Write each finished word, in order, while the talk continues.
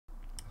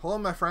Hello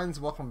my friends,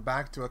 welcome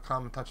back to A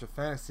Common Touch of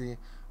Fantasy.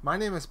 My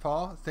name is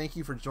Paul, thank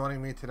you for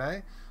joining me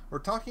today. We're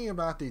talking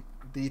about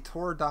the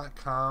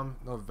Tor.com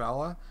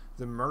novella,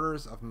 The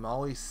Murders of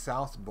Molly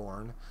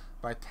Southbourne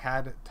by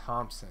Tade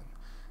Thompson.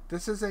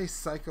 This is a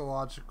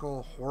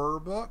psychological horror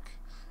book,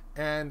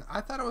 and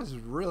I thought it was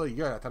really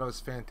good. I thought it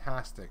was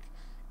fantastic.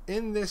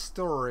 In this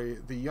story,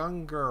 the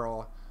young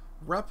girl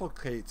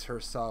replicates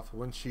herself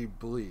when she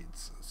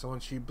bleeds. So when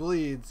she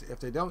bleeds,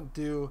 if they don't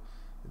do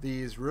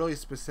these really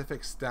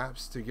specific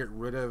steps to get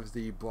rid of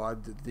the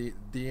blood, the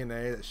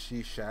DNA that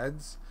she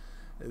sheds,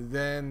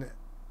 then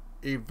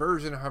a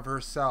version of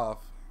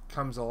herself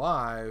comes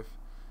alive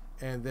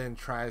and then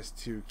tries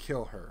to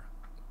kill her.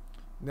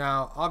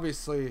 Now,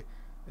 obviously,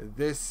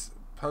 this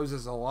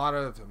poses a lot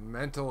of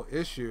mental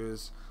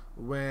issues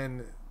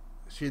when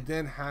she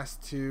then has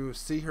to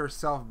see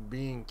herself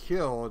being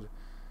killed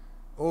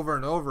over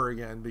and over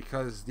again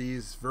because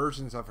these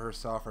versions of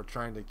herself are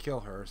trying to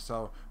kill her.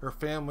 So her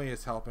family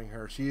is helping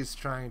her. She's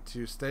trying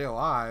to stay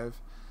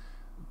alive.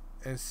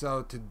 And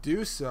so to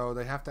do so,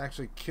 they have to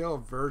actually kill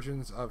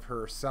versions of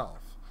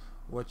herself,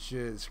 which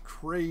is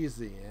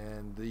crazy.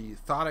 And the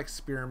thought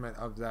experiment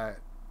of that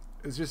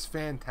is just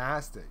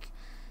fantastic.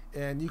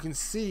 And you can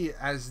see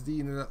as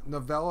the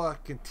novella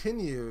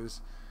continues,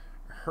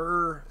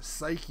 her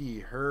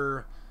psyche,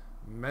 her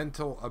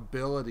mental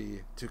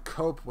ability to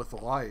cope with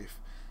life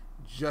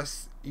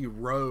just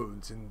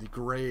erodes and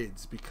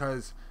degrades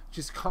because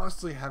she's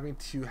constantly having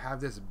to have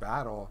this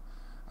battle,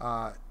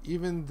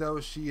 even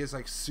though she is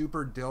like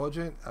super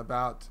diligent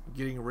about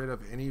getting rid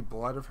of any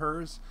blood of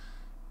hers.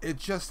 It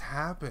just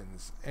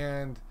happens,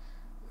 and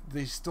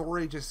the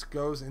story just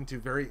goes into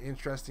very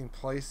interesting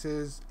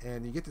places,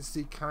 and you get to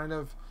see kind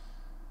of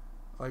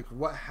like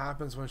what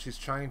happens when she's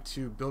trying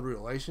to build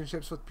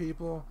relationships with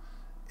people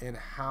and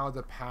how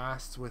the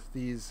past with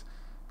these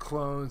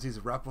clones, these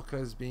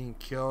replicas being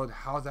killed,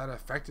 how that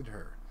affected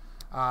her.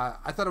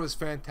 I thought it was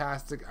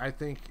fantastic. I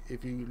think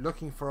if you're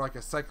looking for like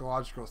a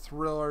psychological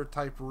thriller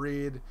type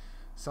read,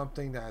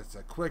 something that's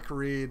a quick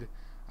read,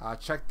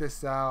 check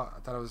this out. I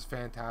thought it was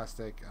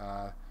fantastic.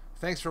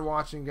 Thanks for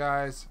watching,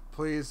 guys.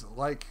 Please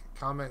like,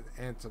 comment,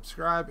 and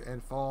subscribe,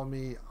 and follow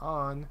me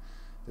on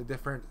the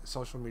different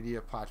social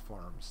media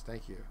platforms.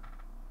 Thank you.